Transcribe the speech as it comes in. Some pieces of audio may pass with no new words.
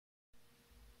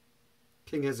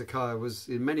King Hezekiah was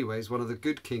in many ways one of the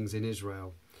good kings in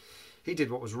Israel. He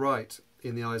did what was right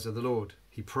in the eyes of the Lord.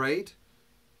 He prayed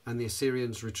and the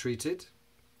Assyrians retreated.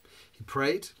 He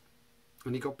prayed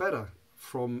and he got better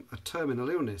from a terminal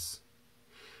illness.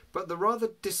 But the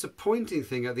rather disappointing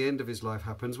thing at the end of his life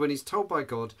happens when he's told by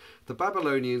God the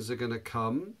Babylonians are going to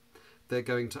come, they're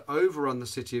going to overrun the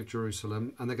city of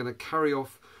Jerusalem, and they're going to carry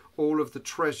off all of the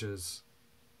treasures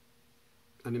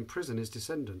and imprison his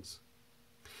descendants.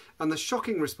 And the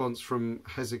shocking response from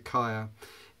Hezekiah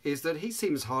is that he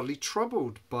seems hardly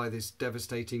troubled by this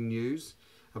devastating news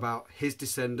about his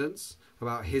descendants,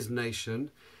 about his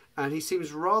nation, and he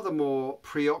seems rather more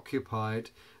preoccupied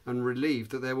and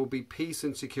relieved that there will be peace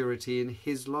and security in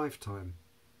his lifetime.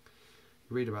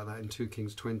 You read about that in 2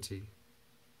 Kings 20.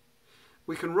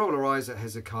 We can roll our eyes at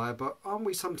Hezekiah, but aren't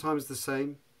we sometimes the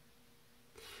same?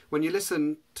 When you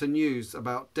listen to news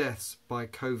about deaths by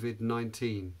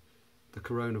COVID-19, the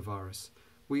coronavirus,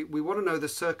 we want to know the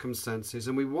circumstances,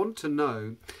 and we want to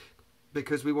know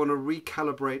because we want to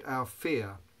recalibrate our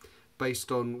fear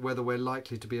based on whether we're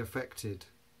likely to be affected.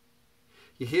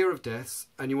 You hear of deaths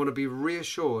and you want to be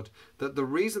reassured that the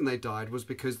reason they died was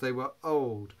because they were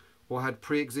old or had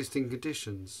pre-existing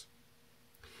conditions.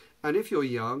 And if you're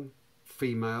young,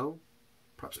 female,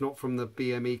 perhaps not from the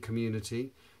BME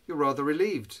community, you're rather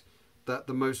relieved that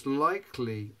the most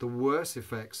likely, the worst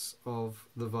effects of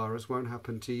the virus won't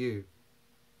happen to you.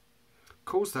 Of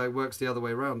course, though, it works the other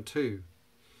way around too.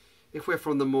 If we're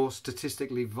from the more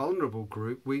statistically vulnerable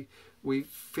group, we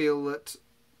feel that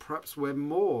perhaps we're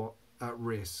more at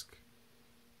risk,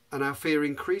 and our fear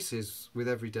increases with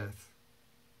every death.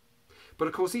 But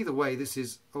of course, either way, this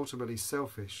is ultimately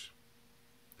selfish.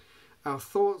 Our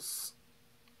thoughts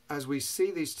as we see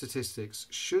these statistics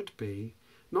should be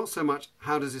not so much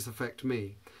how does this affect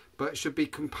me, but it should be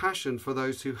compassion for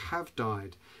those who have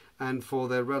died and for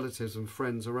their relatives and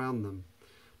friends around them.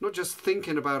 Not just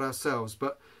thinking about ourselves,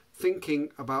 but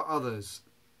thinking about others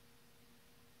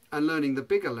and learning the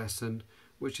bigger lesson,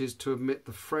 which is to admit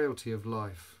the frailty of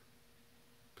life.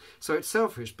 So it's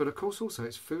selfish, but of course also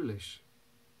it's foolish.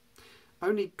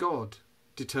 Only God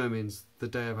determines the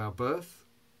day of our birth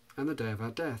and the day of our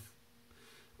death.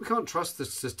 We can't trust the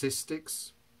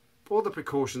statistics or the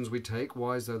precautions we take,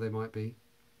 wise though they might be.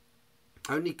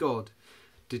 Only God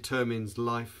determines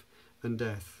life and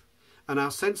death. And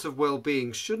our sense of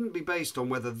well-being shouldn't be based on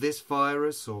whether this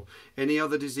virus or any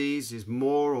other disease is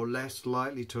more or less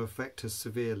likely to affect us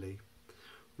severely.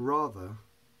 Rather,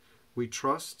 we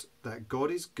trust that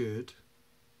God is good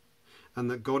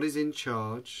and that God is in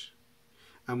charge,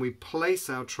 and we place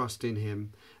our trust in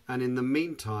him, and in the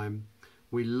meantime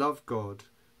we love God,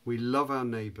 we love our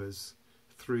neighbours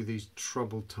through these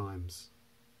troubled times.